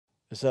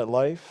is that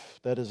life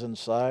that is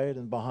inside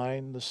and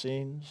behind the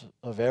scenes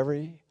of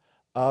every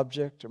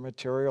object or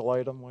material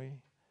item we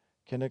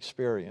can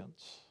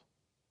experience.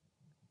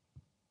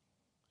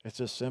 It's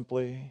just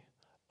simply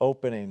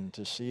opening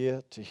to see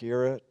it, to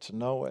hear it, to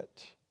know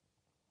it.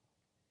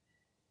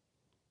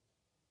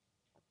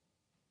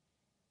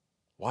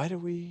 Why do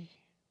we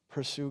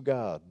pursue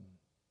God?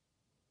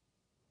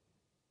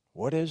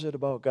 What is it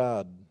about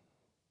God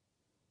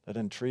that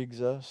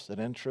intrigues us, that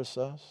interests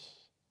us?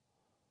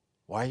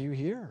 Why are you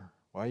here?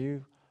 Why are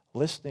you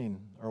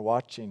listening or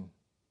watching?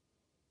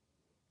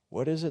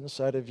 What is it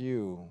inside of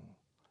you?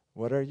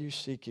 What are you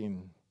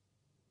seeking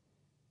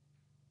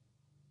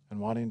and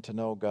wanting to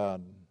know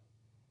God?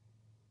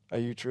 Are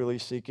you truly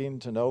seeking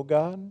to know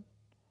God?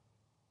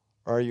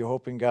 Or are you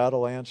hoping God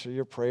will answer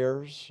your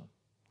prayers,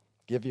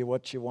 give you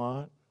what you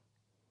want?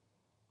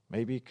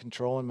 Maybe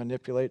control and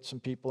manipulate some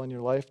people in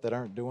your life that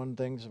aren't doing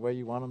things the way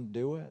you want them to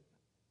do it?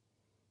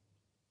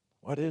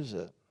 What is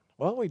it?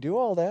 Well, we do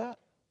all that.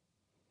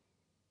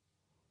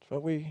 It's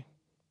what we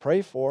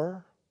pray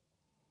for.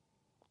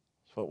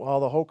 It's what all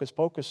the hocus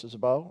pocus is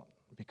about.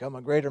 Become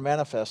a greater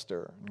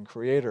manifester and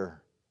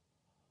creator.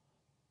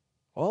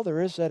 Well,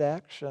 there is that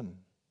action.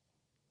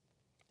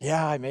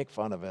 Yeah, I make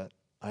fun of it.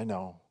 I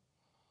know.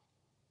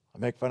 I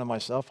make fun of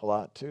myself a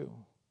lot too.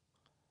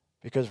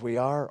 Because we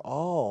are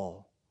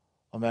all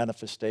a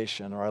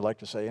manifestation, or I like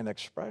to say an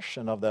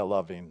expression of that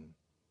loving.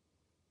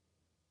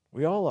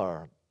 We all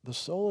are. The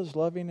soul is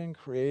loving and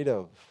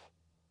creative.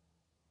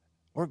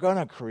 We're going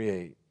to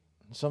create.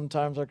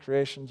 Sometimes our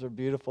creations are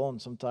beautiful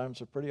and sometimes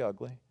they're pretty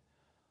ugly.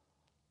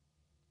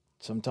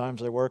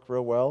 Sometimes they work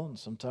real well and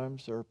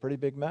sometimes they're a pretty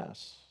big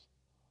mess.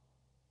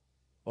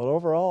 But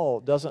overall,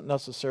 it doesn't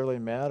necessarily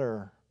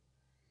matter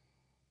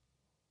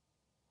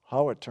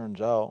how it turns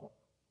out.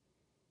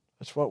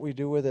 It's what we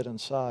do with it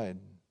inside.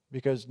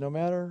 Because no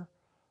matter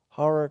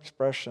how our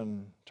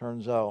expression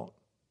turns out,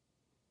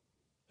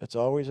 it's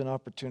always an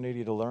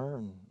opportunity to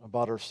learn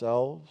about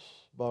ourselves,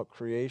 about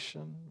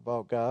creation,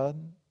 about God,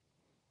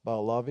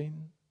 about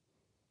loving,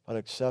 about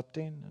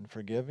accepting and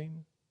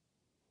forgiving.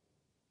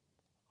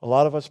 A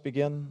lot of us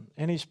begin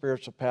any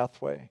spiritual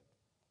pathway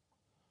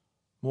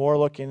more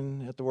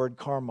looking at the word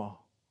karma,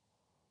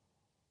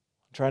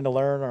 trying to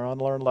learn or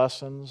unlearn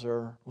lessons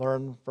or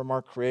learn from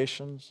our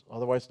creations,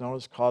 otherwise known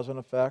as cause and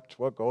effect.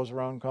 What goes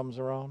around comes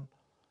around.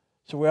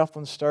 So we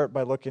often start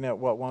by looking at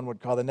what one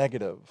would call the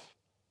negative,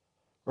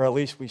 or at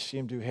least we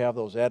seem to have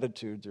those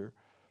attitudes or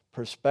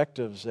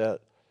perspectives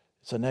that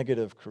it's a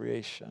negative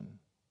creation.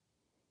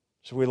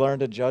 So we learn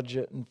to judge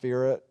it and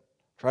fear it,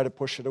 try to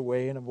push it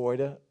away and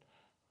avoid it,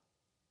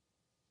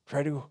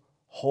 try to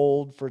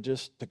hold for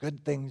just the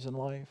good things in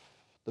life,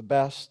 the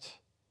best.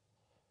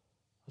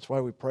 That's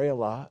why we pray a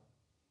lot.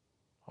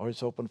 Always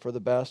hoping for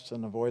the best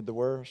and avoid the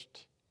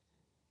worst.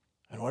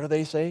 And what do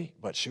they say?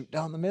 But shoot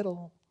down the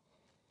middle.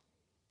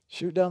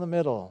 Shoot down the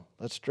middle.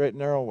 That straight and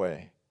narrow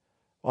way.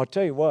 Well, I'll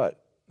tell you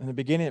what. In the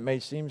beginning it may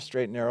seem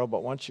straight and narrow,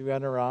 but once you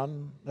enter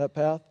on that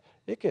path,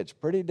 it gets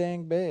pretty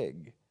dang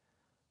big.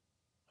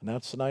 And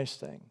that's the nice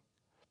thing.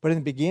 But in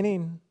the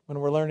beginning, when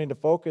we're learning to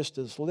focus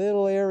this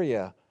little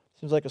area,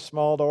 seems like a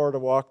small door to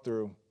walk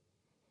through.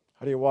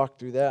 How do you walk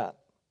through that?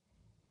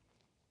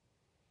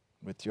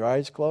 With your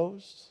eyes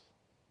closed?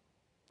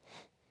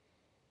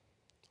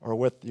 Or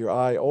with your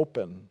eye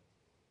open?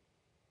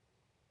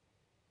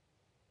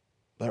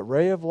 That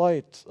ray of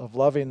light of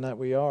loving that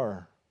we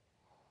are,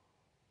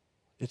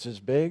 it's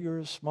as big or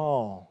as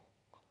small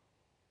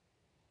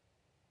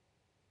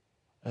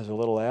as a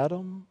little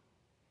atom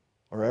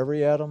or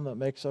every atom that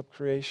makes up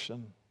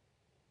creation.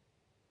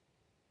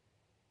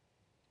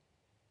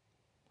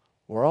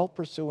 We're all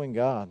pursuing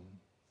God,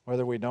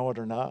 whether we know it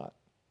or not.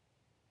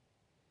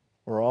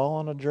 We're all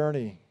on a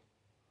journey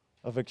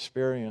of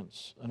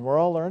experience, and we're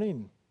all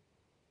learning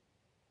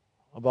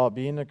about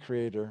being a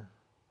creator,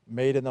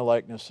 made in the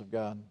likeness of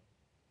God.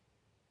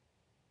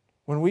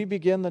 When we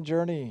begin the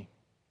journey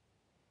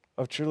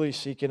of truly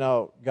seeking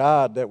out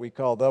God that we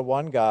call the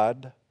one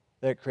God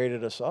that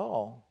created us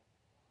all,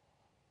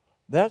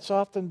 that's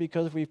often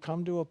because we've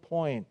come to a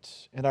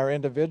point in our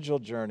individual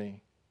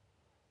journey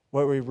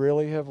where we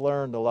really have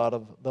learned a lot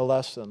of the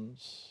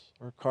lessons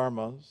or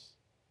karmas,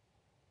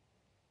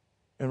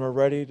 and we're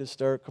ready to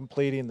start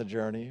completing the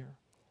journey,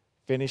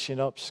 finishing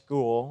up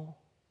school,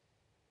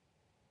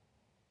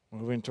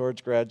 moving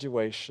towards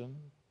graduation.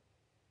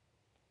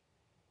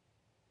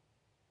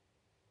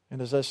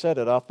 And as I said,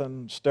 it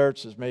often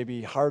starts as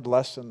maybe hard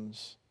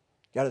lessons.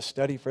 You got to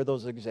study for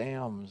those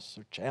exams.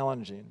 They're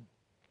challenging.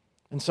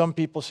 And some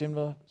people seem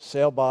to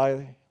sail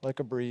by like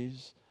a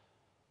breeze.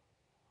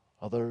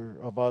 Other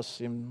of us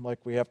seem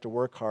like we have to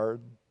work hard.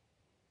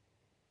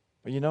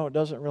 But it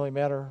doesn't really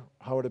matter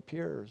how it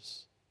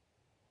appears.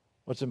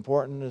 What's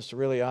important is to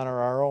really honor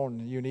our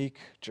own unique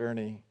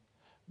journey.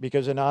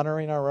 Because in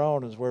honoring our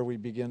own is where we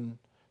begin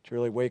to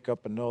really wake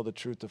up and know the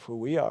truth of who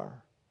we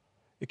are.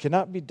 It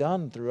cannot be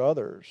done through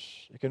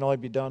others. It can only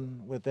be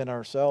done within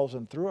ourselves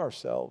and through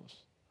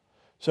ourselves.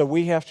 So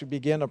we have to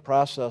begin a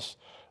process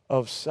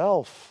of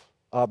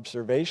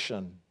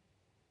self-observation.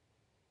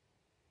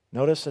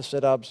 Notice I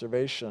said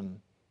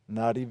observation,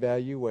 not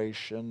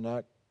evaluation,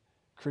 not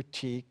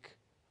critique,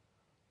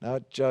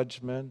 not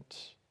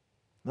judgment,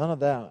 none of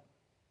that.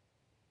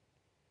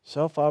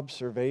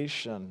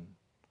 Self-observation,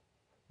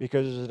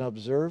 because it's an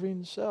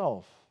observing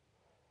self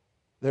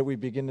that we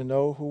begin to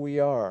know who we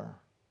are.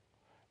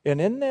 And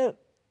in that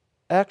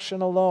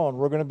action alone,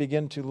 we're going to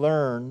begin to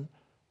learn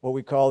what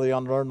we call the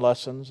unlearned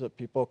lessons that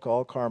people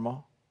call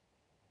karma.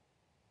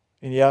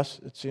 And yes,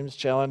 it seems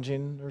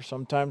challenging or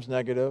sometimes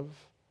negative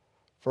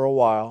for a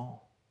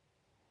while.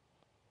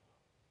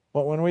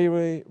 But when we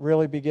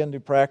really begin to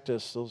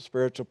practice those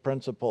spiritual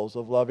principles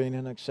of loving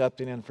and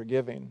accepting and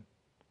forgiving,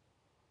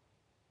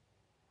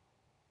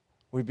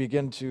 we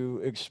begin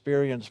to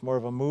experience more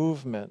of a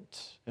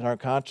movement in our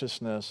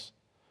consciousness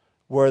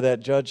where that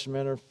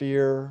judgment or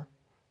fear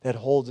that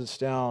holds us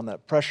down,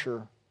 that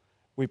pressure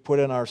we put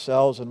in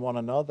ourselves and one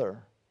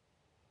another,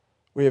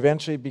 we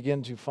eventually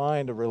begin to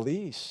find a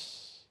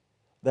release,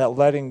 that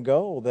letting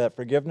go that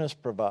forgiveness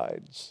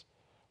provides.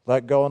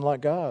 Let go and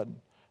let God.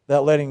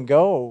 That letting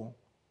go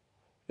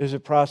is a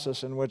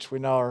process in which we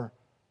now are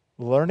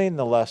learning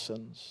the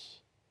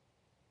lessons.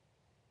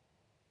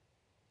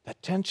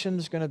 That tension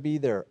is going to be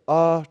there.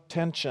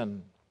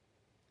 Attention.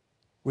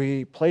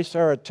 We place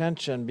our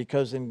attention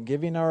because in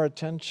giving our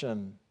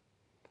attention,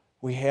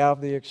 we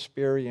have the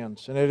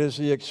experience. And it is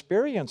the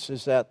experience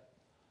is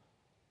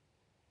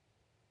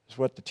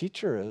what the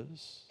teacher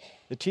is.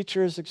 The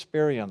teacher is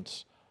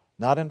experience,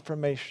 not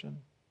information.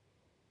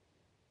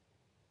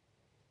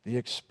 The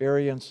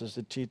experience is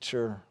the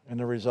teacher, and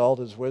the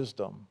result is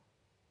wisdom.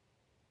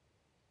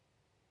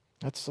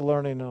 That's the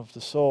learning of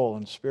the soul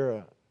and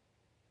spirit.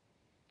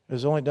 It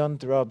is only done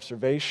through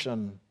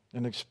observation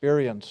and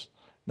experience,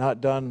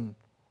 not done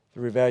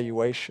through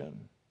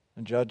evaluation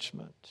and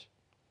judgment.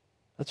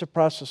 That's a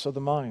process of the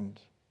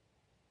mind.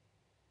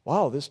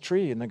 Wow, this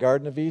tree in the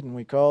Garden of Eden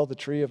we call the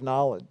tree of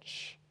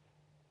knowledge.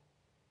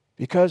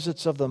 Because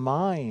it's of the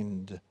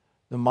mind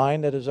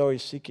that is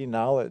always seeking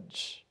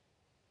knowledge.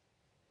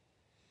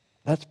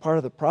 That's part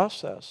of the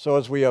process. So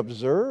as we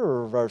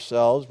observe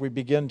ourselves, we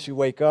begin to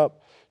wake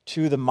up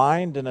to the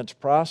mind and its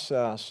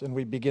process, and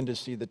we begin to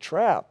see the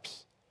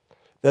traps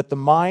that the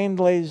mind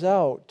lays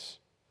out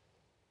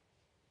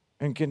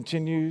and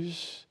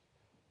continues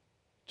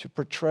to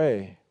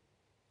portray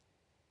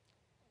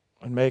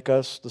and make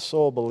us, the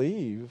soul,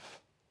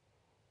 believe,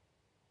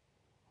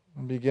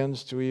 and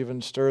begins to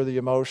even stir the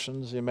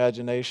emotions, the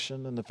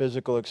imagination, and the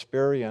physical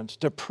experience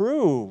to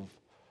prove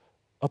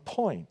a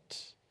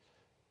point.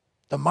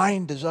 The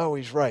mind is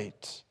always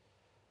right.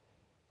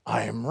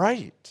 I am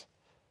right.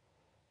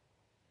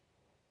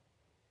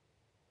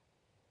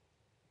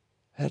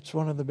 That's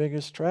one of the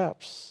biggest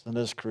traps in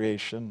this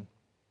creation,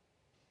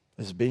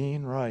 is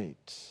being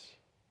right.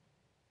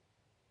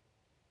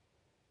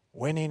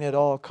 Winning at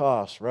all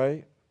costs,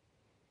 right?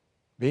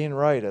 Being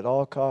right at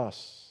all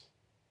costs.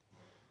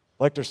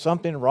 Like there's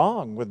something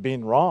wrong with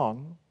being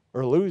wrong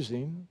or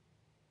losing.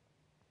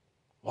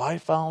 Well, I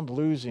found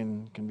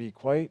losing can be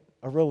quite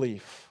a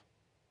relief.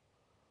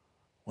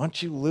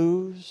 Once you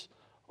lose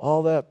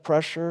all that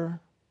pressure,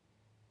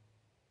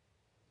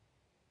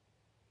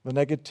 the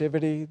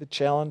negativity, the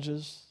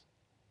challenges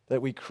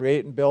that we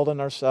create and build in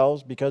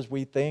ourselves because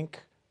we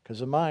think, because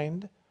of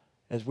mind,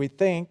 as we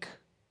think,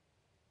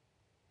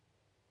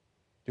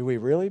 do we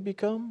really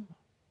become?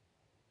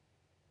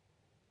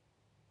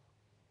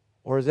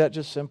 Or is that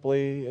just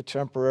simply a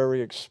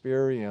temporary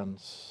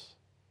experience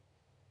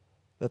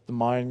that the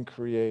mind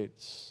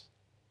creates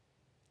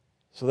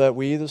so that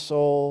we, the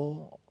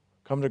soul,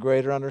 come to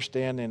greater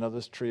understanding of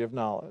this tree of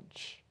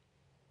knowledge?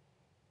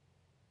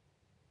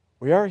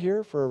 We are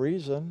here for a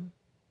reason,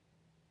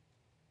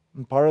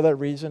 and part of that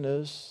reason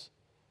is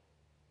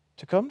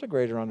to come to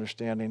greater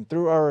understanding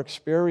through our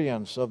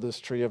experience of this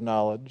tree of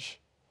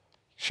knowledge.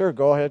 Sure,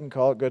 go ahead and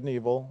call it good and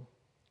evil,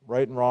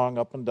 right and wrong,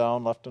 up and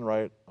down, left and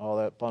right, all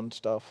that fun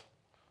stuff.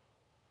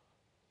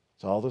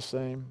 It's all the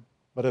same.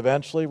 But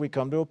eventually we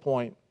come to a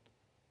point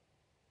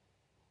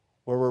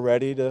where we're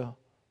ready to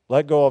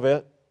let go of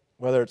it,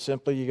 whether it's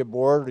simply you get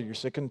bored or you're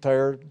sick and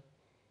tired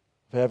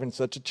of having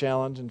such a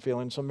challenge and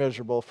feeling so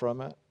miserable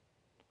from it.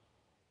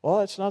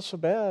 Well, it's not so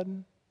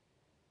bad,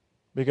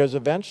 because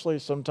eventually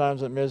sometimes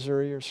that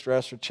misery or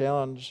stress or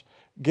challenge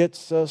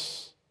gets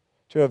us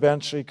to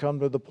eventually come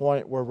to the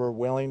point where we're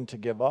willing to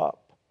give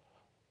up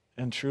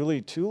and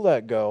truly to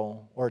let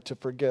go or to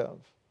forgive,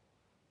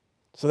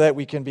 so that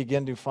we can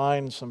begin to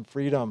find some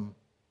freedom,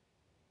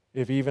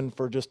 if even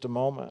for just a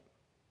moment,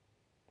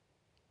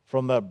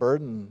 from that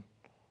burden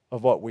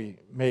of what we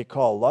may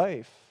call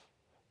life.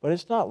 But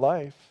it's not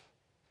life.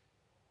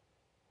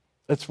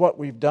 It's what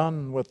we've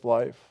done with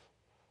life.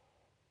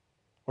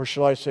 Or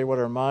shall I say what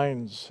our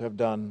minds have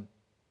done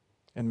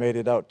and made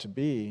it out to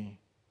be.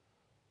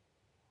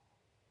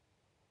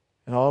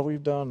 And all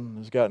we've done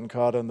is gotten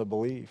caught in the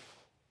belief.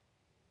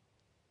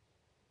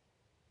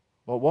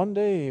 But one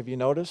day, have you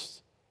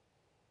noticed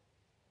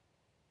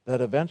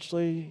that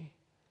eventually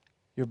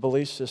your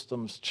belief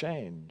systems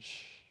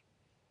change?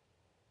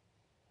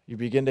 You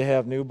begin to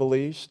have new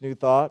beliefs, new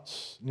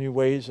thoughts, new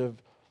ways of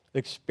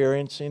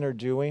experiencing, or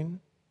doing.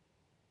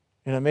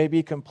 And it may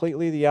be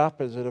completely the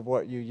opposite of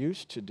what you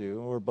used to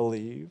do or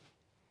believe.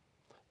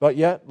 But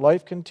yet,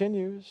 life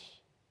continues.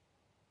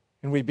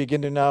 And we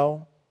begin to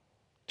now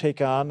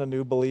take on a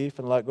new belief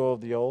and let go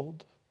of the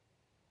old.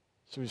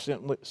 So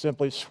we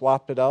simply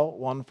swapped it out,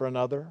 one for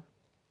another.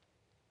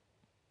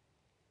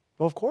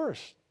 Well, of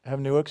course, have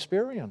new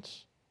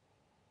experience.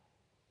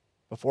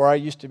 Before I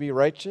used to be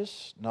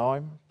righteous, now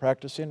I'm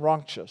practicing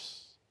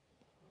wrongtious.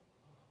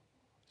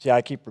 See,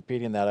 I keep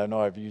repeating that. I know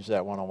I've used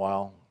that one a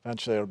while.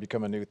 Eventually it'll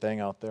become a new thing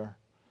out there.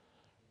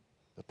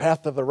 The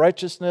path of the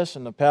righteousness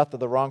and the path of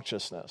the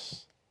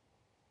wrongtiousness.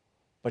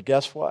 But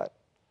guess what?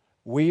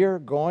 We are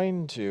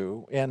going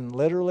to, and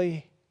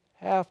literally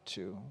have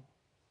to,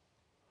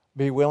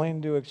 be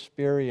willing to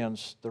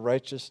experience the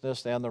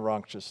righteousness and the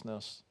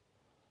wrongtiousness,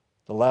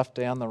 the left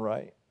and the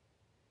right.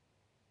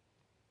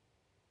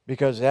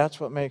 Because that's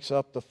what makes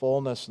up the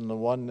fullness and the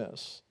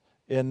oneness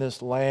in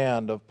this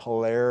land of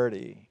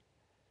polarity.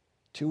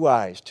 2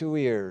 eyes, 2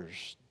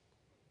 ears,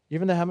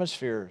 even the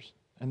hemispheres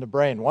and the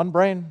brain. 1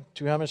 brain,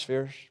 2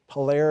 hemispheres,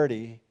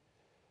 polarity.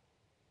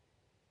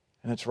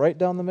 And it's right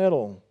down the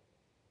middle.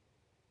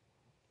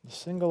 The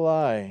single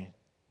eye,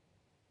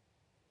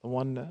 the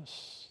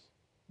oneness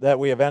that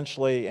we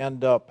eventually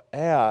end up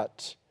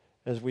at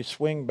as we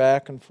swing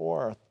back and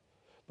forth.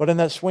 But in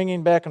that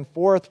swinging back and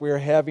forth, we are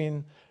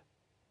having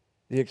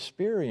the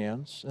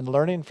experience and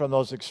learning from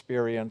those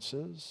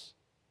experiences,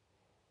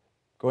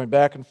 going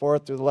back and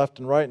forth through the left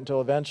and right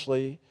until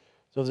eventually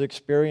those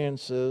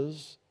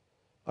experiences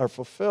are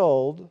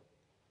fulfilled,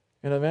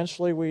 and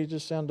eventually we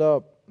just end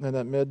up in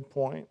that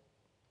midpoint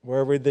where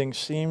everything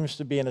seems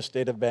to be in a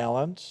state of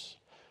balance.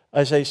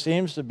 I say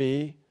seems to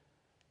be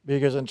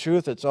because in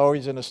truth it's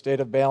always in a state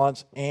of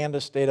balance and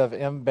a state of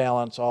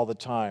imbalance all the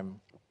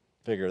time.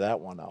 Figure that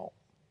one out.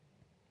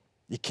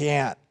 You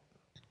can't.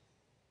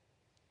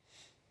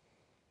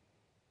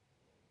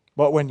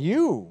 But when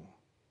you,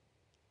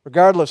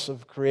 regardless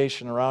of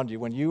creation around you,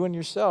 when you and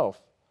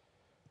yourself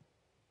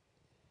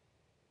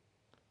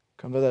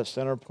come to that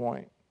center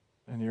point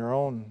in your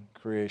own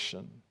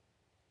creation,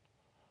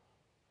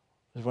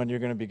 is when you're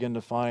going to begin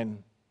to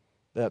find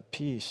that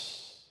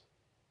peace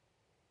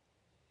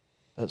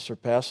that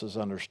surpasses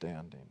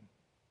understanding.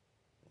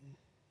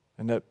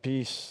 And that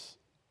peace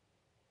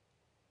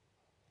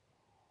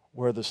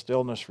where the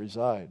stillness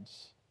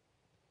resides.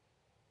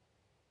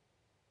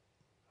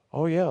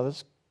 Oh yeah,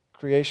 this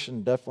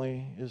creation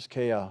definitely is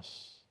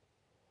chaos.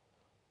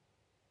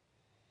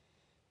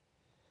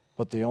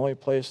 But the only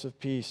place of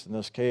peace in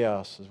this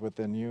chaos is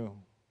within you.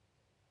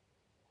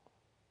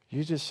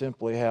 You just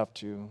simply have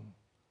to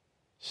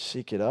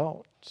seek it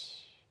out.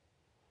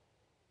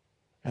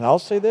 And I'll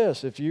say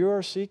this, if you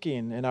are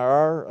seeking and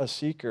are a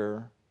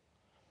seeker,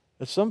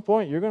 at some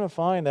point you're going to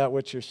find that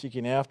which you're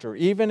seeking after,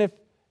 even if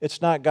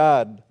it's not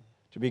God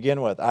to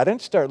begin with. I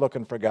didn't start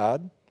looking for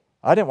God.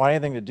 I didn't want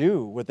anything to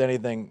do with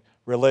anything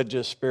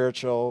religious,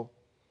 spiritual,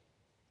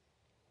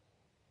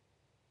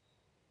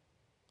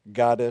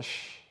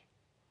 Godish,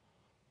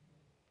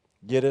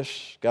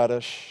 Yiddish,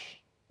 Godish,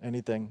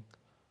 anything.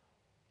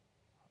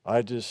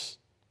 I just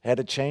had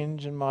a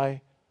change in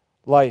my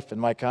life and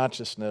my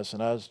consciousness,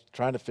 and I was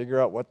trying to figure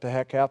out what the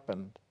heck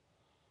happened.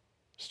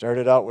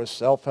 Started out with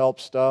self-help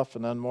stuff,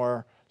 and then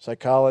more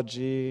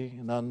psychology,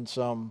 and then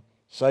some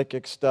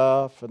psychic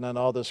stuff, and then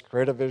all this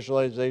creative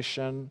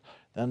visualization,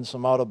 then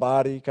some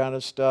out-of-body kind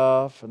of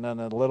stuff, and then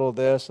a little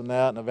this and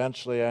that, and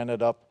eventually I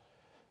ended up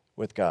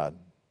with God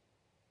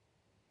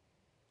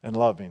and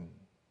loving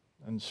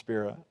and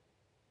spirit.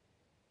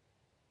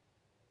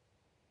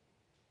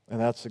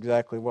 And that's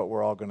exactly what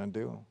we're all going to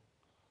do.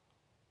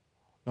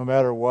 No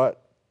matter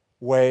what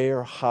way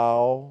or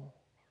how,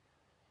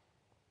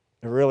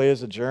 it really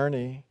is a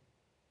journey.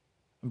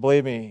 And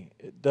believe me,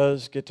 it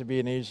does get to be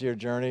an easier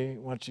journey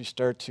once you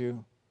start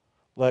to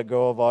let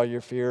go of all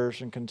your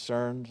fears and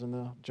concerns and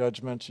the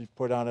judgments you've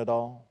put on it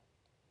all.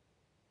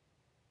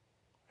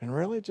 And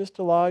really just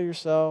allow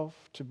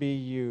yourself to be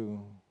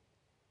you.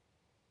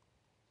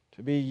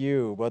 To be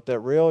you, but that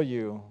real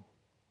you.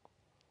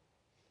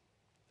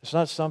 It's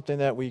not something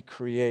that we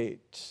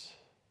create.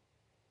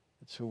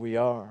 It's who we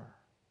are.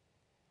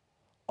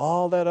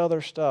 All that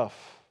other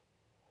stuff,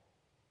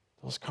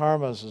 those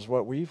karmas is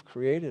what we've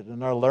created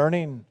and are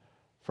learning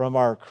from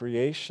our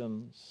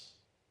creations.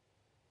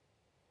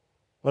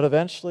 But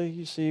eventually,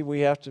 you see,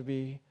 we have to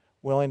be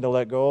willing to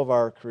let go of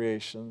our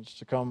creations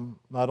to come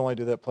not only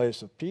to that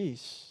place of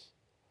peace,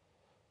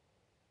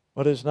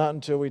 but it's not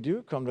until we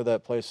do come to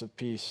that place of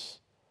peace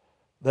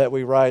that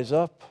we rise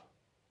up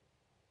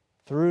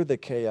through the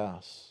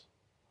chaos.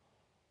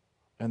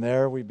 And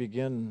there we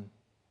begin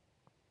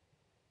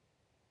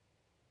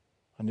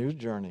a new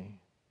journey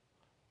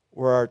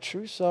where our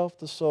true self,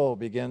 the soul,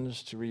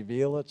 begins to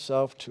reveal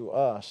itself to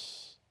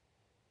us.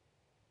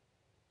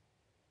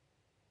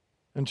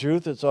 In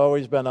truth, it's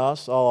always been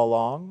us all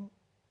along.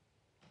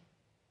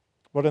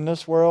 But in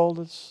this world,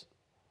 it's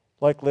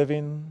like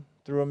living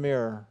through a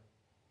mirror.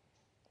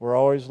 We're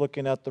always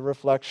looking at the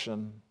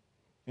reflection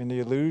in the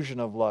illusion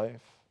of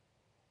life.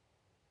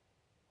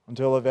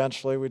 until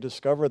eventually we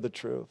discover the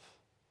truth.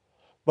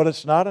 But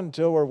it's not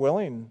until we're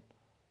willing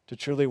to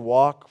truly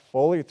walk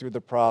fully through the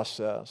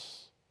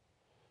process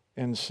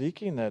in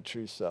seeking that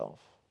true self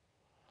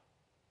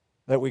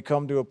that we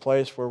come to a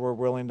place where we're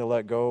willing to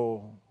let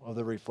go of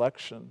the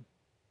reflection.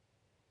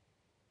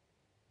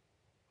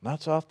 And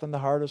that's often the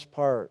hardest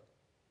part,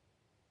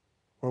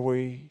 where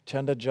we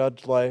tend to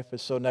judge life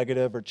as so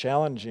negative or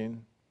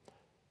challenging.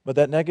 But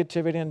that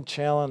negativity and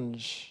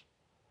challenge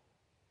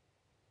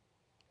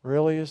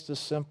really is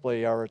just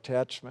simply our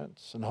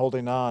attachments and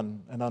holding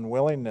on and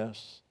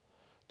unwillingness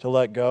to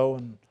let go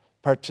and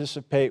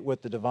participate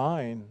with the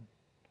divine,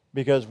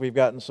 because we've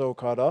gotten so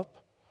caught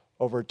up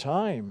over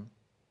time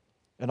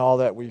in all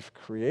that we've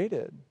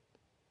created.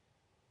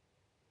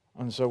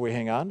 And so we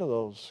hang on to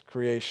those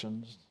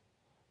creations,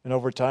 and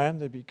over time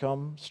they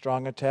become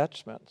strong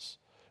attachments.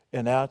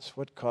 And that's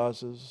what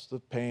causes the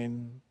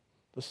pain,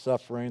 the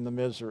suffering, the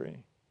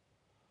misery.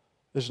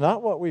 It's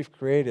not what we've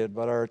created,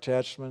 but our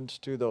attachments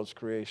to those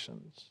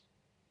creations.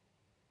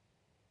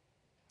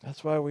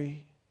 That's why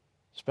we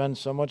spend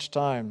so much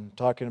time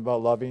talking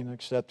about loving,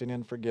 accepting,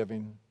 and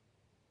forgiving.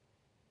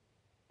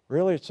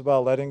 Really, it's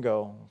about letting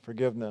go,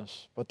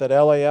 forgiveness. But that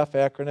LAF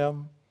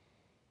acronym,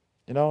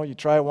 you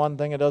try one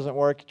thing, it doesn't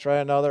work, you try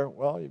another.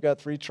 Well, you've got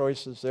 3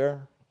 choices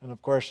there. And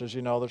of course, as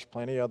you know, there's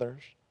plenty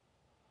others.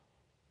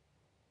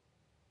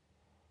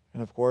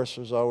 And of course,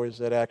 there's always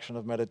that action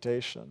of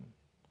meditation.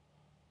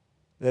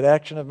 That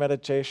action of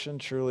meditation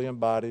truly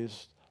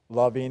embodies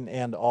loving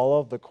and all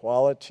of the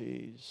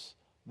qualities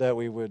that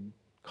we would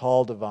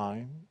call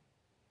divine.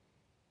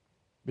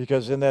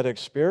 Because in that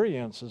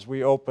experience, as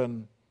we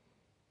open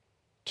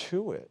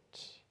to it,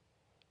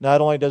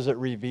 not only does it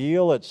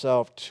reveal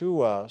itself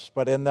to us,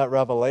 but in that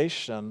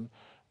revelation,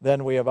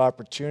 then we have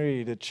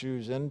opportunity to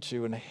choose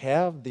into and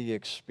have the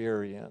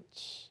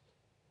experience.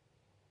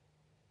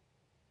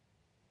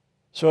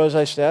 So as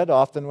I said,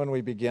 often when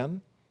we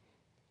begin,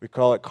 we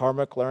call it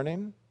karmic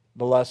learning,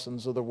 the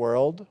lessons of the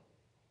world,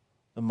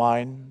 the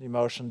mind,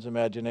 emotions,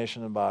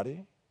 imagination, and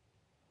body.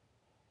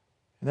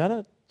 And then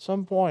at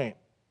some point,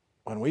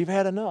 when we've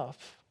had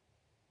enough,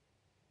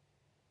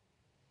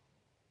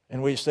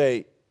 and we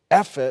say,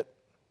 F it,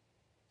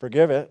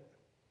 forgive it,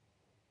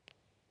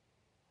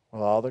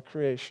 with all the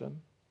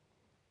creation.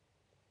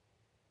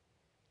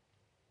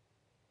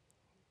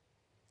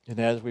 And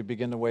as we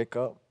begin to wake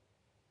up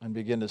and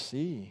begin to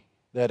see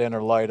that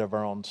inner light of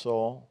our own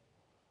soul,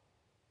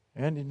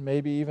 and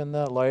maybe even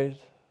that light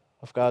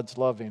of God's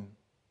loving,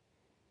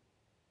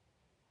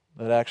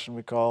 that action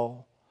we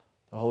call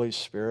the Holy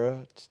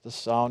Spirit, the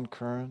sound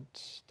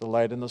current, the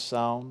light in the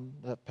sound,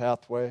 that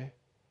pathway.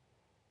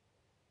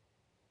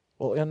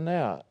 Well, in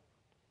that,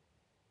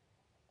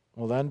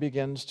 then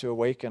begins to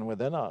awaken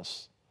within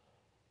us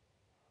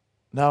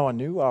now a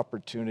new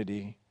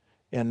opportunity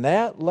in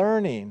that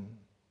learning,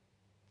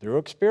 through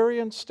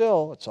experience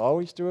still, it's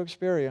always through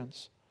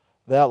experience,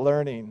 that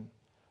learning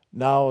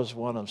now is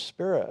one of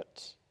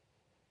spirit,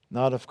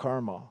 not of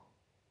karma.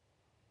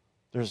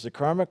 There's the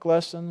karmic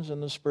lessons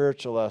and the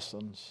spiritual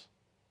lessons.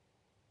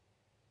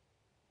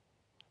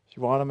 If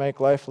you want to make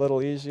life a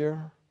little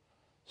easier,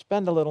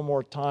 spend a little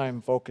more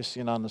time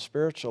focusing on the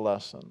spiritual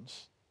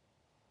lessons.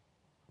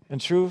 In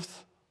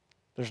truth,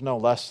 there's no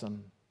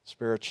lesson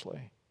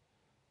spiritually.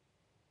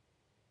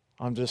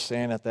 I'm just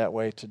saying it that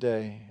way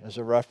today as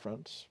a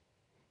reference,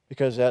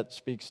 because that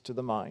speaks to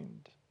the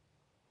mind.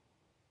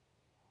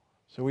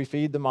 So we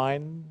feed the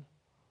mind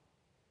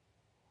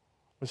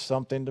with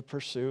something to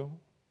pursue,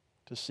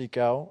 to seek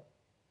out,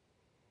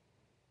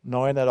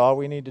 knowing that all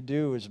we need to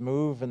do is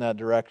move in that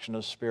direction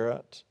of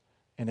spirit.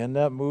 And in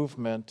that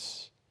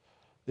movement,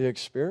 the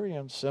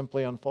experience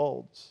simply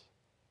unfolds.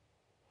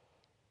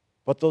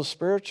 But those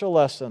spiritual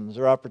lessons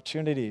are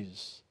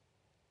opportunities,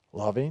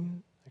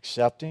 loving,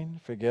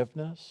 accepting,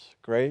 forgiveness,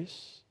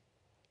 grace,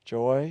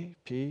 joy,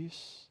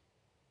 peace.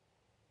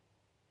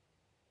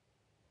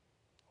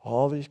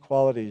 All these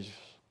qualities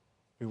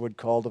we would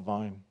call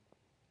divine.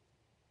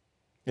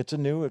 It's a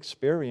new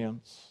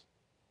experience.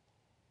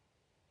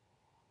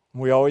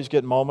 We always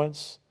get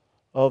moments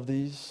of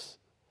these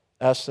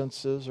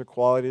essences or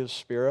qualities of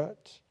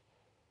spirit.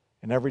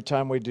 And every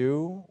time we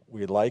do,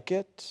 we like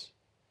it.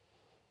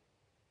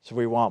 So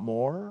we want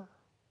more.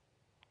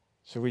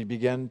 So we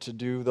begin to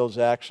do those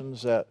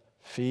actions that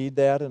feed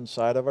that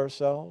inside of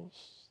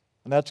ourselves.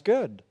 And that's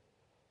good.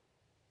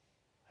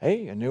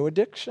 Hey, a new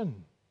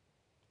addiction.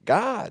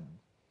 God.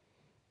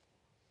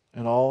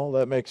 And all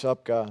that makes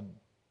up God.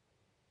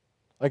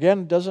 Again,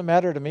 it doesn't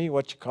matter to me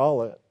what you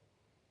call it.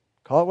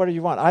 Call it whatever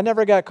you want. I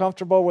never got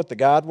comfortable with the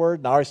God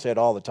word. Now I say it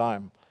all the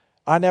time.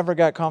 I never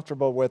got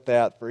comfortable with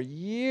that for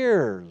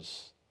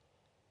years.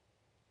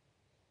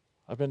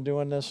 I've been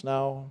doing this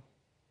now,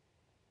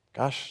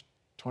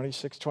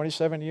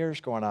 27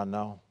 years going on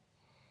now.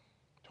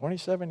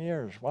 27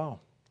 years, wow.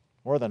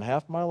 More than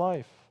half my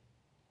life.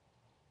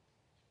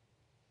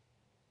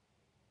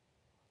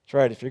 That's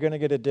right, if you're going to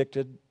get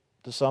addicted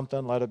to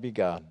something, let it be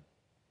God.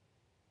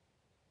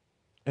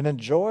 And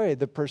enjoy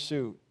the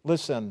pursuit.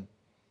 Listen,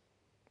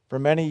 For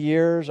many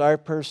years, I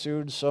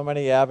pursued so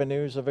many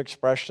avenues of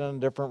expression,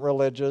 different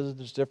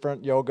religions,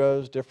 different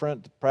yogas,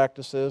 different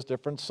practices,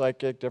 different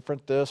psychic,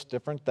 different this,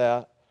 different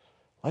that.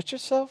 Let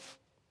yourself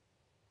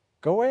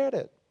go at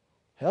it.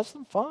 Have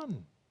some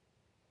fun.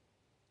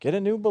 Get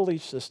a new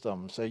belief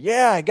system. Say,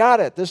 yeah, I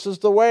got it. This is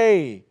the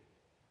way.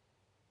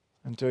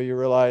 Until you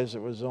realize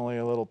it was only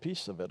a little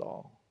piece of it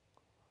all.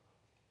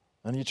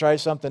 Then you try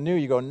something new.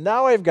 You go,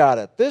 now I've got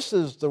it. This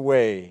is the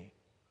way.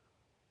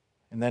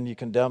 And then you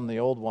condemn the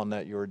old one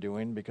that you were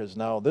doing because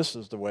now this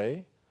is the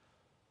way.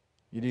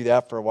 You do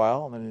that for a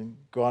while and then you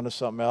go on to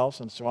something else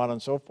and so on and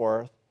so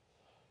forth.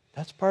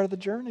 That's part of the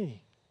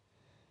journey.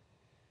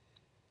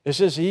 It's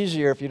just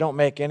easier if you don't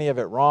make any of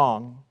it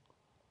wrong,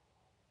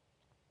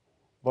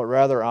 but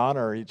rather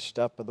honor each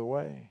step of the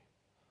way.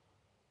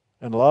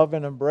 And love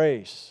and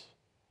embrace.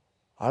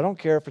 I don't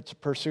care if it's a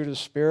pursuit of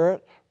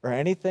spirit or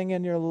anything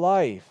in your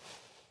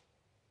life.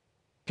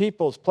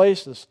 Peoples,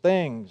 places,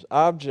 things,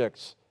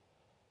 objects,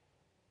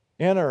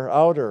 inner,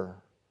 outer,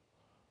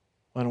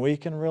 when we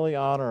can really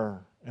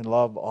honor and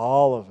love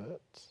all of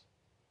it,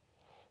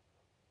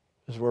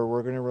 is where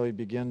we're going to really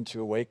begin to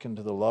awaken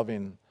to the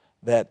loving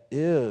that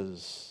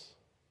is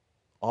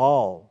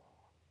all.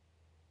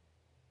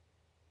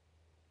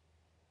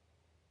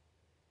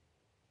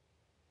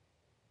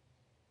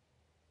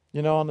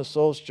 You know, on the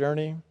soul's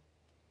journey,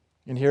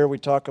 and here we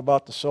talk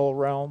about the soul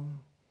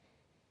realm,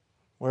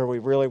 where we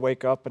really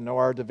wake up and know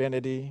our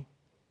divinity,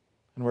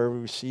 and where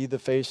we see the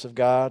face of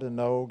God and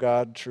know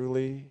God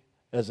truly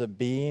as a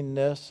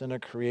beingness and a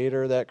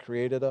creator that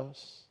created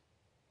us.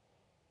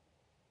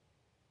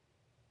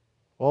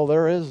 Well,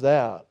 there is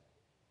that.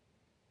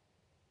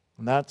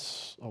 And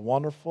that's a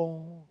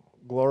wonderful,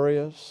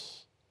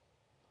 glorious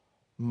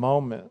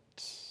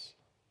moment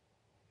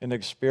and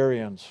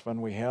experience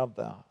when we have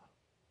that.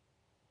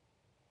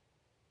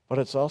 But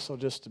it's also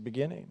just the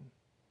beginning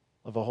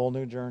of a whole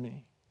new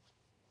journey.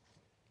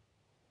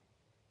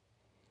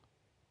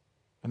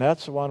 And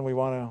that's the one we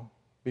want to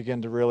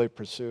begin to really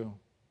pursue.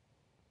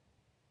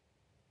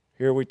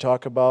 Here we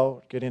talk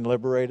about getting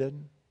liberated,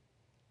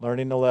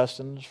 learning the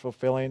lessons,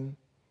 fulfilling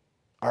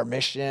our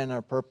mission,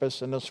 our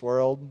purpose in this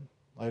world.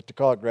 I like to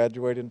call it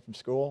graduating from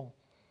school.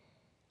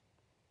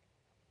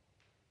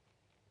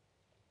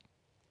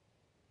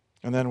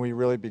 And then we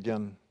really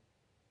begin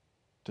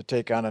to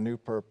take on a new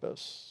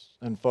purpose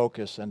and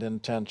focus and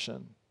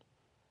intention.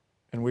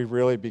 And we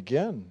really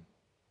begin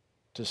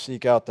to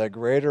seek out that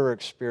greater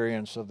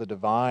experience of the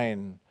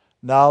divine,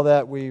 now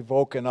that we've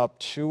woken up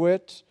to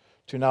it,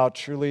 to now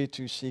truly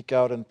to seek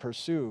out and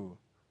pursue.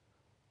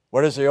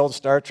 What is the old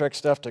Star Trek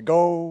stuff? To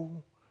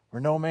go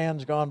where no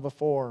man's gone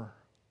before,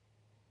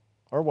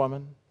 or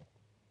woman.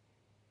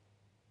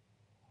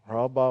 Or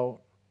how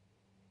about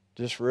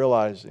just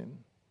realizing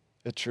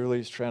it truly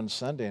is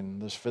transcending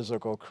this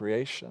physical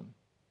creation.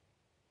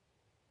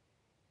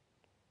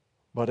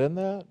 But in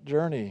that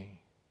journey,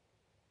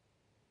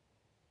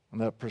 and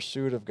that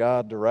pursuit of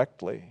God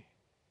directly,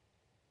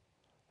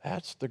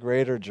 that's the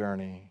greater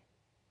journey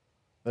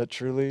that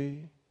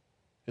truly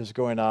is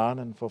going on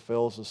and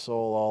fulfills the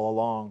soul all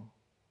along.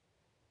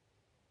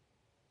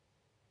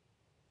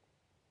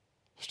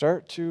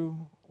 Start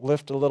to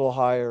lift a little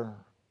higher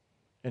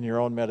in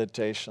your own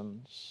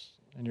meditations,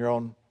 in your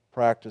own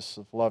practice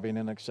of loving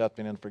and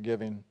accepting and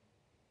forgiving.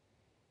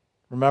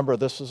 Remember,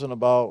 this isn't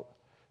about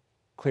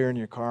clearing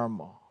your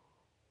karma.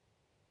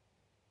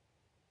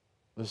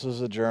 This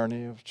is a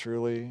journey of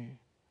truly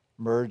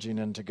merging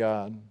into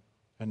God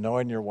and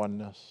knowing your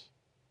oneness.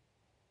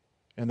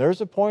 And there's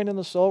a point in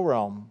the soul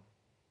realm,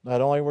 not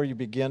only where you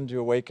begin to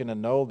awaken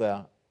and know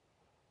that,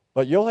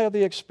 but you'll have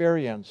the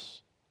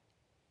experience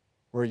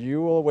where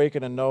you will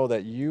awaken and know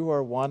that you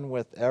are one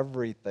with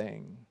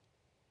everything.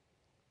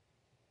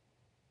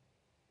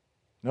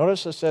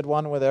 Notice I said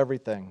one with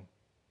everything.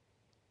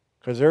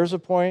 Because there's a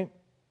point,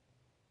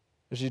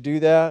 as you do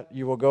that,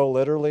 you will go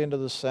literally into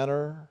the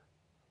center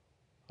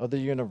of the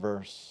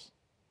universe,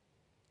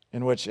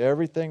 in which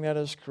everything that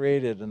is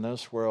created in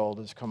this world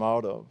has come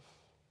out of.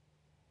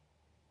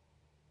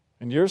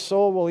 And your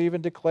soul will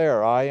even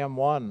declare, I am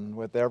one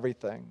with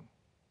everything.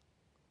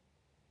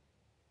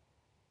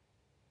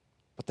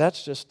 But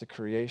that's just the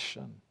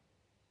creation.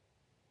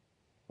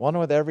 One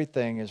with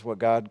everything is what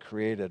God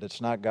created. It's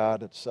not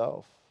God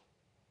itself.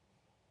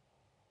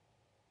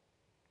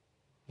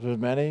 There's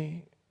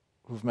many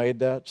who've made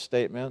that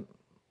statement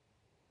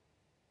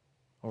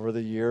over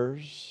the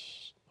years,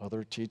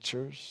 other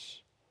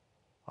teachers.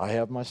 I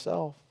have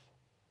myself.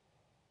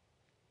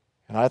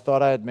 And I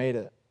thought I had made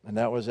it, and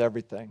that was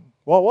everything.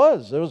 Well, it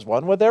was. It was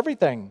one with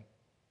everything.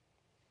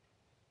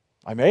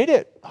 I made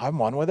it. I'm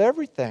one with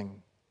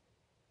everything.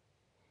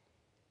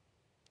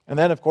 And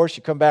then, of course,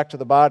 you come back to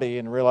the body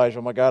and realize,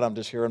 oh my God, I'm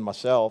just hearing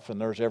myself,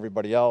 and there's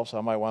everybody else. How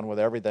am I one with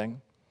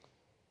everything?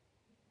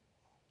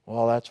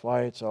 Well, that's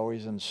why it's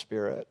always in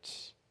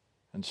spirit.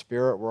 In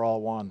spirit, we're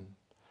all one.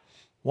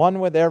 One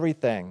with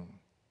everything.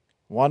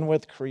 One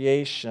with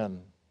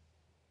creation.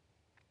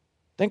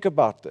 Think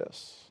about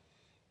this.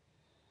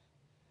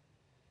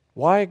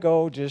 Why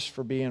go just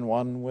for being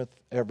one with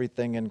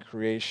everything in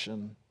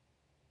creation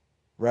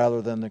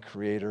rather than the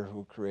Creator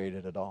who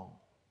created it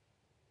all?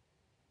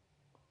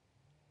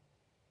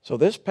 So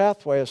this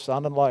pathway of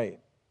sound and light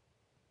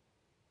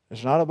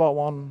is not about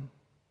one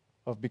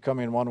of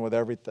becoming one with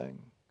everything.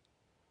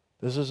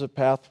 This is a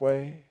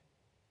pathway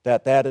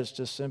that is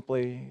just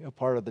simply a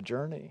part of the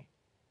journey.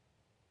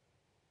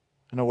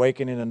 An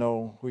awakening to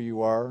know who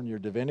you are and your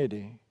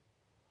divinity.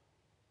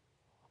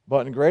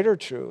 But in greater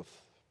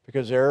truth,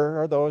 because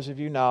there are those of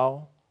you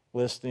now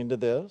listening to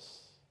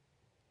this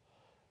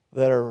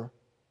that are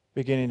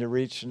beginning to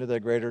reach into that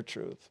greater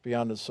truth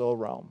beyond the soul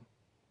realm.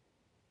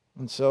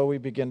 And so we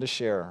begin to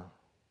share,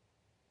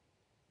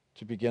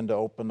 to begin to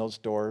open those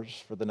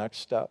doors for the next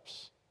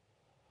steps.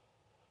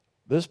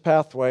 This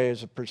pathway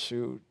is a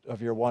pursuit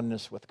of your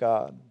oneness with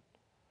God,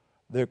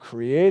 the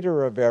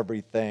Creator of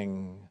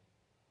everything,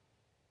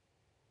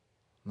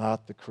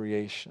 not the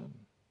creation.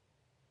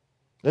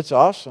 It's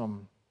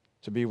awesome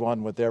to be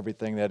one with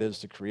everything that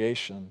is the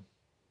creation,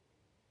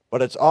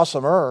 but it's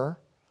awesomer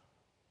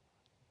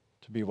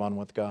to be one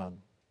with God.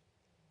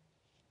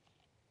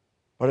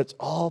 But it's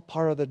all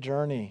part of the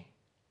journey.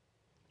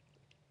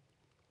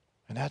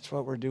 And that's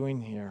what we're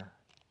doing here.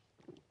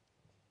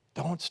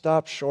 Don't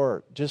stop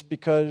short. Just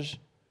because,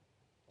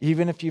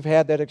 even if you've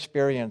had that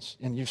experience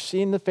and you've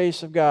seen the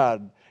face of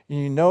God, and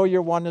you know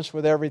your oneness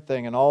with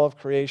everything and all of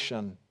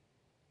creation,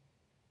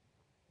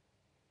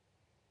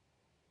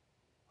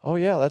 oh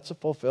yeah, that's a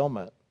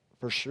fulfillment,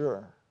 for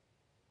sure.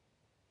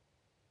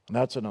 And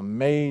that's an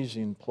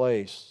amazing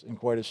place and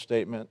quite a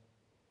statement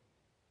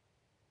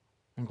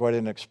and quite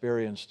an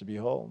experience to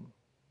behold.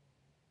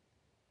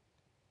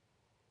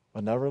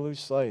 But never lose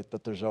sight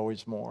that there's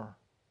always more.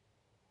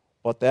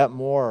 But that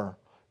more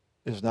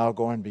is now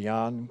going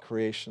beyond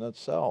creation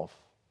itself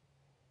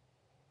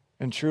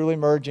and truly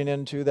merging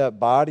into that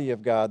body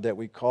of God that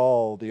we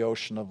call the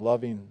ocean of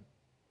loving.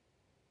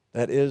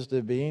 That is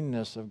the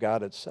beingness of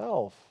God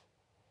itself.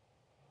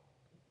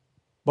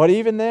 But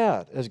even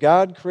that, as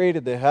God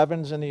created the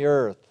heavens and the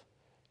earth,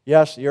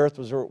 yes, the earth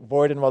was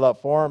void and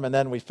without form, and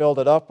then we filled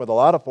it up with a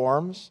lot of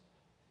forms.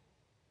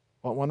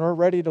 But when we're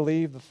ready to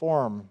leave the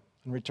form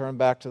and return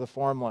back to the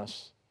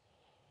formless,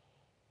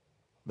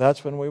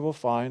 that's when we will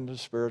find a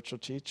spiritual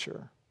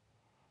teacher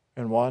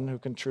and one who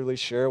can truly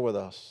share with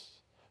us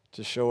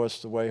to show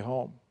us the way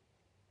home.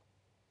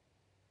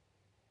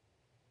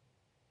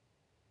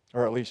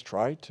 Or at least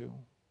try to.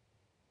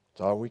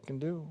 That's all we can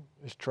do,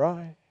 is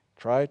try.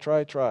 Try.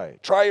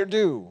 Try or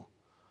do.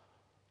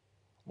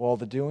 Well,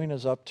 the doing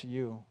is up to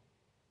you.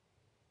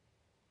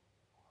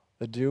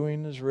 The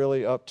doing is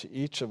really up to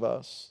each of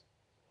us.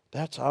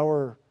 That's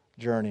our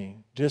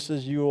journey. Just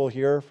as you will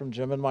hear from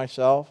Jim and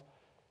myself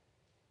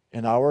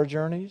in our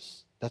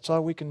journeys, that's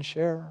all we can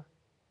share.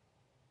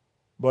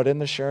 But in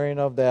the sharing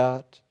of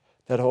that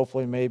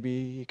hopefully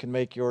maybe can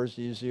make yours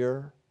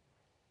easier,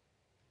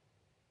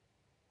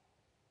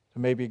 to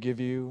maybe give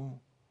you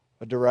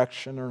a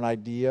direction or an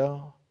idea,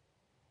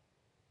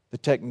 the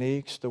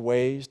techniques, the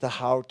ways, the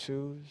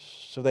how-tos,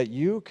 so that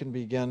you can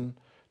begin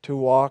to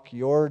walk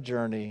your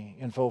journey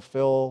and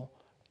fulfill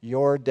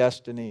your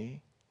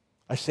destiny.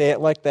 I say it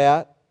like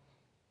that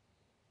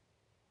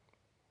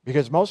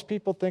because most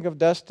people think of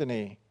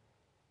destiny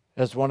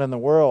as one in the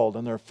world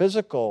and their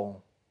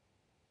physical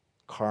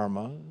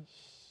karmas.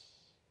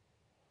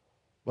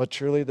 But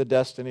truly the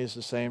destiny is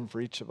the same for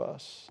each of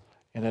us,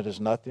 and it has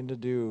nothing to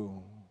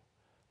do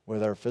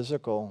with our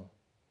physical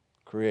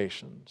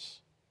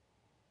creations.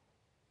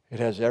 It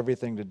has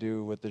everything to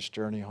do with this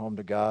journey home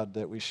to God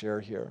that we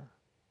share here.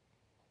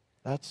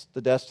 That's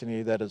the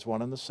destiny that is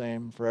one and the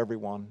same for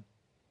everyone.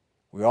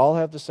 We all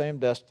have the same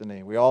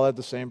destiny. We all have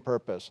the same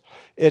purpose.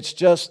 It's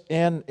just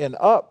in and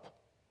up,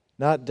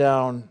 not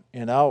down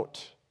and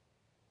out.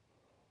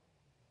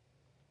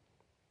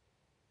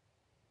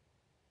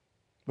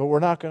 But we're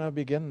not going to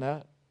begin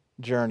that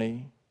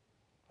journey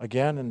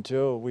again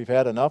until we've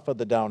had enough of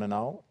the down and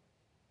out,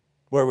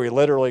 where we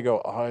literally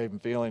go, I'm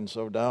feeling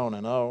so down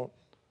and out,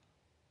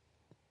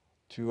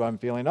 to I'm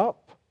feeling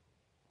up,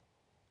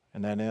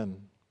 and then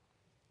in.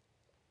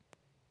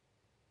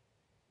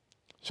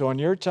 So in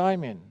your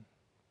timing,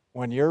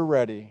 when you're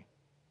ready,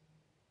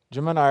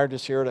 Jim and I are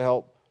just here to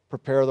help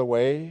prepare the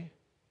way.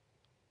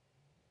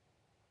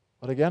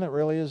 But again, it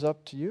really is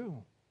up to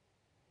you.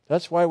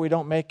 That's why we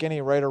don't make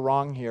any right or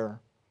wrong here.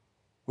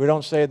 We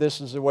don't say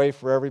this is the way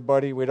for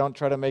everybody. We don't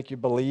try to make you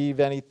believe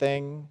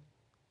anything.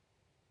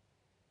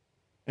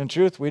 In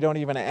truth, we don't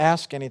even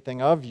ask anything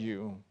of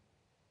you.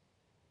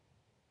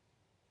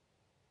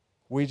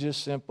 We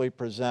just simply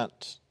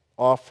present,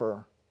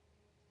 offer,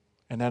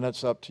 and then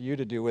it's up to you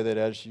to do with it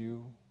as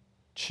you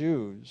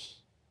choose.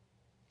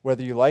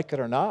 Whether you like it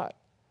or not,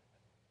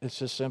 it's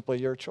just simply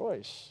your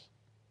choice.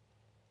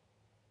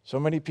 So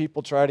many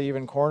people try to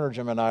even corner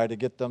Jim and I to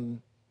get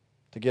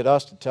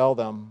us to tell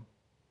them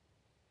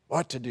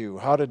what to do,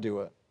 how to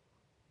do it.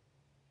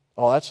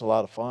 Oh, that's a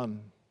lot of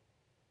fun.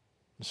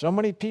 So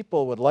many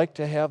people would like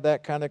to have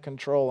that kind of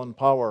control and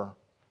power.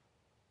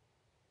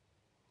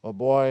 But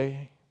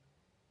boy,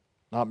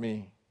 not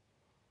me.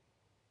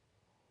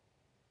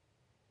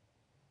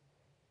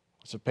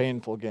 It's a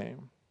painful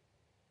game.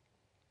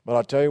 But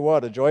I'll tell you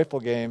what, a joyful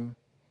game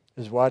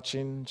is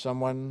watching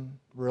someone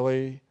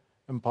really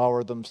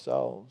empower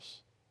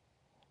themselves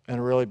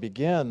and really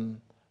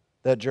begin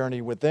that journey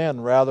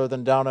within, rather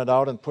than down and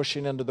out and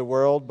pushing into the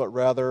world, but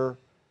rather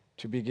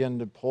to begin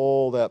to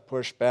pull that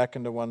push back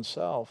into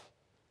oneself,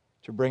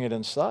 to bring it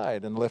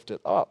inside and lift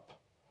it up.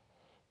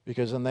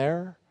 Because in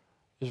there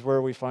is where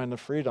we find the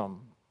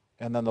freedom,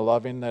 and then the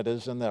loving that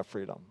is in that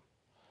freedom.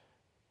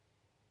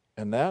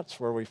 And that's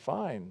where we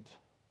find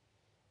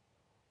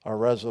our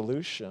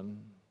resolution,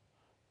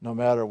 no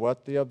matter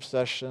what the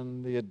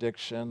obsession, the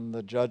addiction,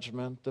 the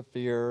judgment, the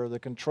fear, the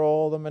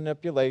control, the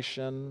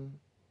manipulation,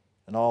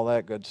 and all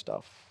that good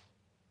stuff.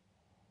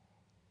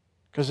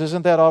 Because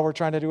isn't that all we're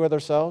trying to do with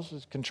ourselves,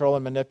 is control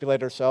and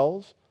manipulate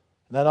ourselves?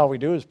 And then all we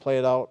do is play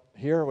it out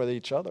here with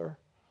each other.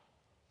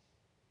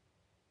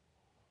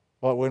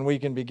 But when we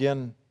can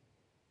begin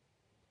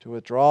to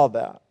withdraw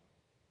that,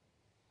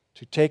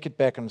 to take it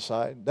back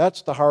inside,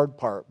 that's the hard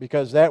part.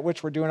 Because that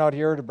which we're doing out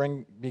here to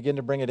begin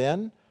to bring it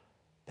in,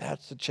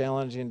 that's the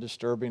challenging,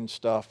 disturbing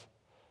stuff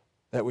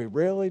that we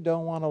really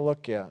don't want to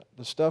look at,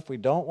 the stuff we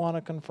don't want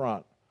to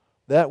confront,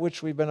 that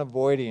which we've been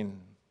avoiding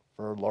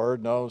for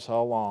Lord knows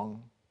how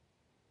long.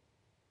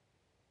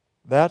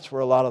 That's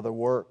where a lot of the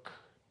work,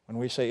 when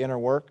we say inner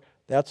work,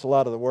 that's a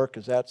lot of the work,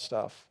 is that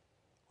stuff.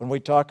 When we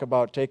talk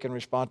about taking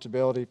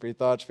responsibility for your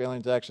thoughts,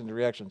 feelings, actions, and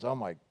reactions, oh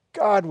my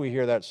God, we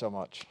hear that so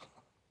much.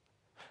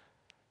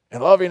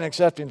 And loving,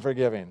 accepting,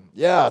 forgiving.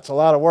 Yeah, it's a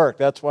lot of work.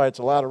 That's why it's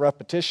a lot of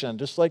repetition,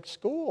 just like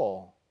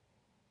school.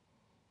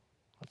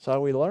 That's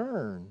how we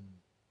learn.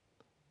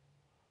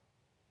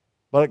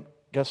 But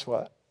guess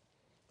what?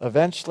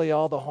 Eventually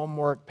all the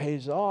homework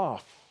pays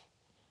off.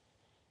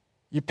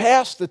 You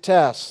pass the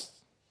test.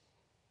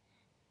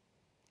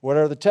 What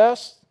are the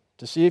tests?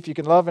 To see if you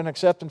can love and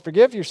accept and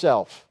forgive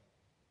yourself.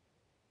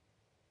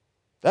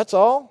 That's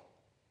all.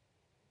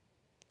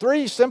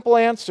 3 simple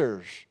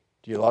answers.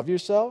 Do you love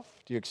yourself?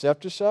 Do you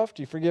accept yourself?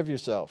 Do you forgive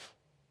yourself?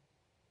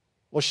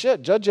 Well,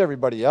 shit, judge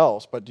everybody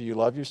else, but do you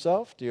love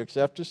yourself? Do you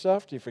accept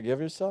yourself? Do you forgive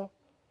yourself?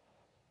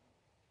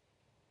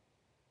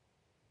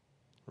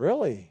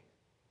 Really?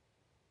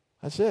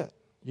 That's it.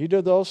 You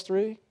do those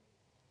 3,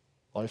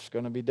 life's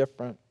going to be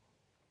different.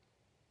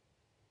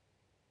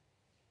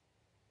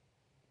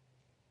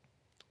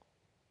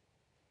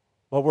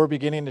 What we're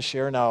beginning to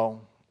share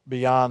now,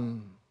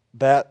 beyond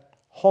that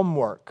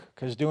homework,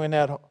 because doing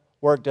that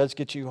work does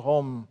get you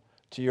home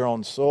to your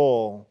own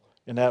soul,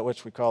 in that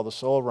which we call the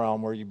soul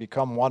realm, where you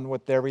become one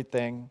with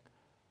everything,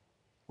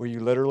 where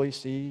you literally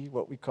see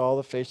what we call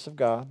the face of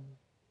God.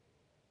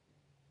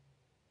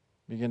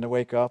 Begin to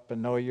wake up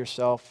and know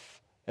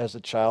yourself as a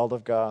child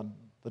of God,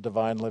 the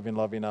divine, living,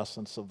 loving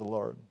essence of the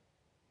Lord.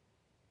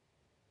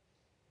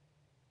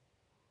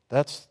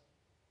 That's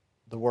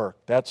the work.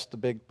 That's the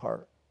big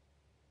part.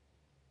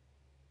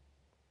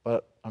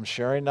 But I'm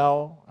sharing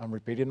now, I'm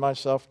repeating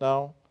myself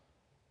now,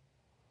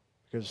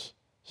 because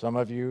some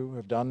of you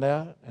have done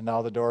that, and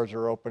now the doors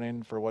are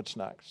opening for what's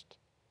next.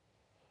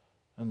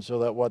 And so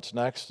that what's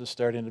next is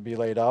starting to be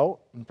laid out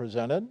and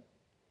presented.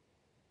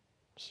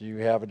 So you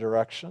have a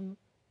direction.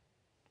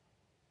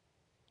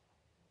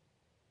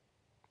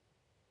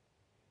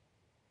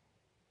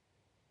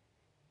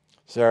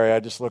 Sorry, I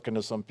just look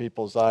into some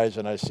people's eyes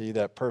and I see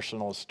that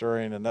personal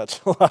stirring, and that's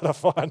a lot of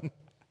fun.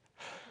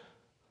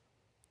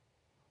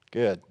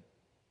 Good.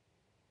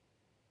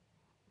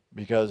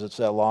 Because it's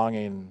that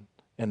longing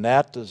and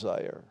that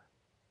desire,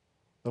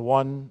 the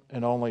one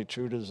and only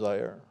true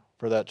desire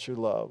for that true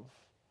love,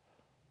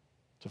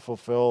 to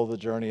fulfill the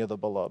journey of the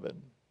beloved.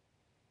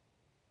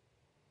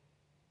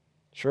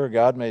 Sure,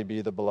 God may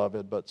be the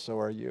beloved, but so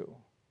are you.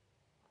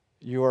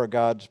 You are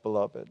God's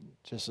beloved,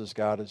 just as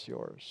God is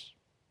yours.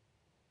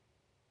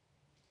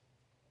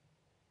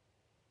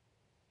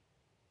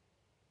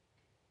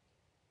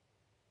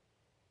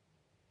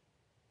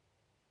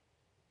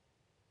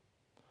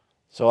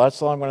 So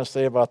that's all I'm going to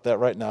say about that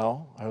right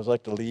now. I always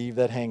like to leave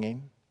that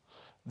hanging.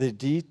 The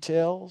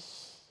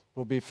details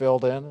will be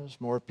filled in as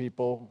more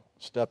people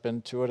step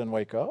into it and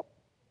wake up.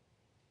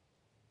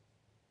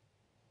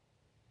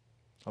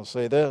 I'll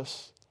say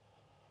this.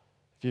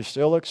 If you're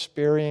still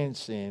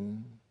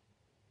experiencing,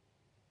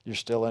 you're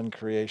still in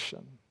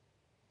creation.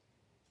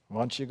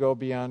 Once you go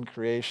beyond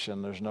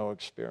creation, there's no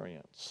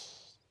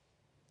experience.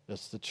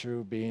 It's the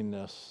true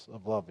beingness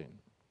of loving.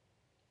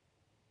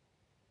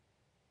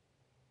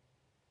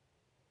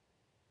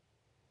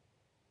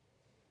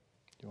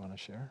 Do you want to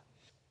share?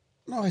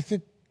 No, I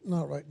think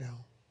not right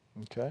now.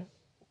 Okay.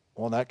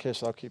 Well, in that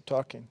case, I'll keep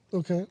talking.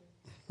 Okay.